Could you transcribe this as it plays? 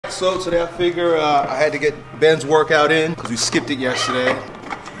Alright, so today I figure I had to get Ben's workout in because we skipped it yesterday.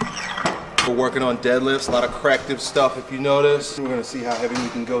 We're working on deadlifts, a lot of corrective stuff if you notice. We're gonna see how heavy we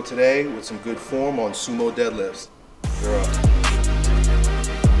can go today with some good form on sumo deadlifts. You're up.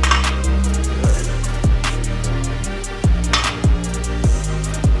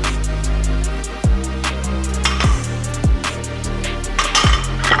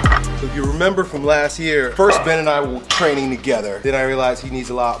 If you remember from last year, first Ben and I were training together. Then I realized he needs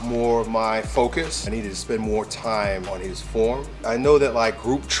a lot more of my focus. I needed to spend more time on his form. I know that like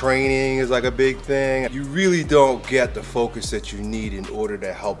group training is like a big thing. You really don't get the focus that you need in order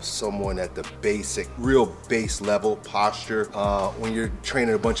to help someone at the basic, real base level posture when you're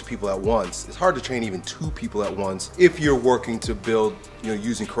training a bunch of people at once. It's hard to train even 2 people at once if you're working to build,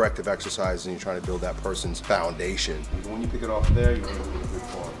 using corrective exercises and you're trying to build that person's foundation. When you pick it off there, you want to do a good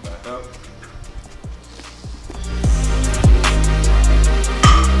form. Back up.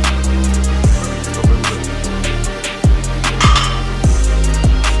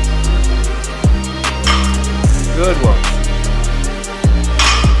 Good one.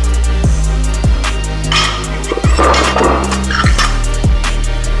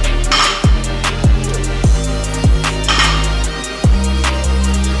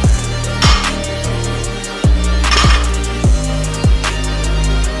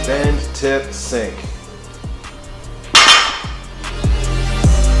 Bend, tip, sink.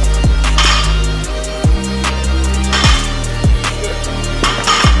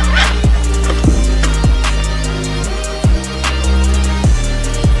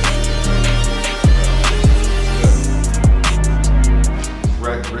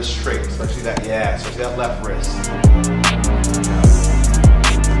 Wrist straight, especially that left wrist.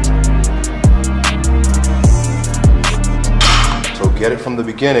 So get it from the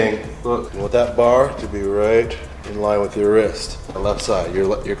beginning. Look, you want that bar to be right in line with your wrist. The left side, you're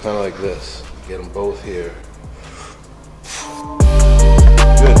kind of like this. Get them both here.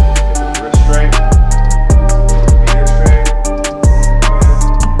 Good. Get the wrist straight. Meter straight.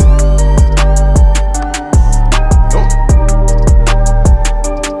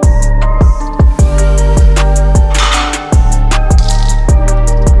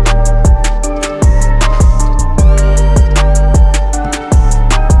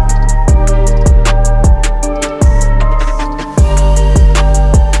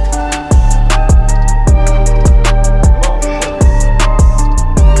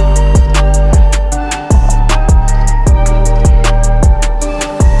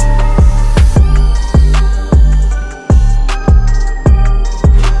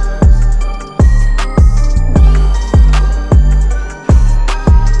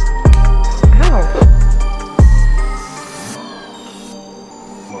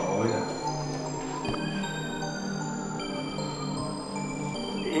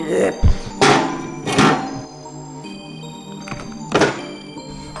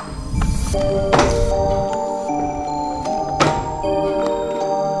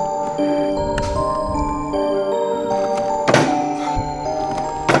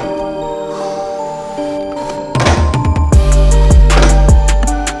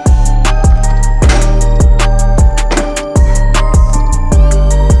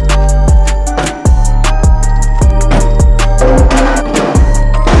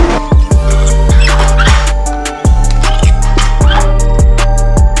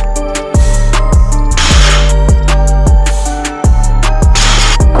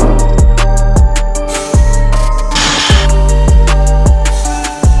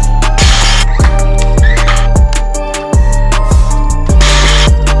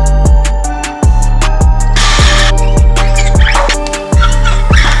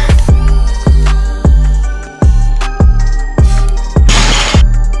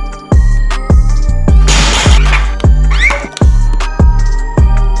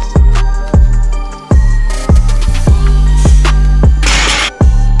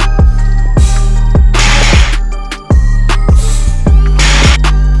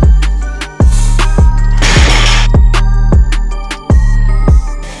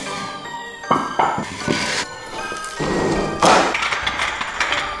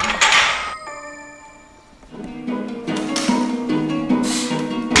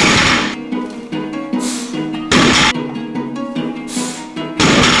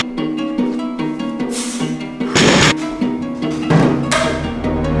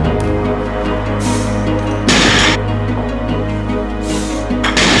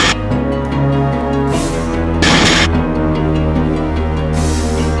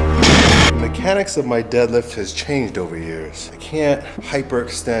 mechanics of my deadlift has changed over years. I can't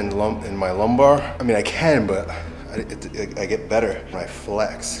hyperextend in my lumbar. I mean, I can, but I get better when I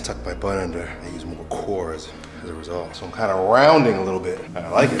flex. Tuck my butt under. I use more core as a result. So I'm kind of rounding a little bit. I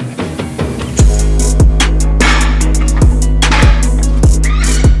like it.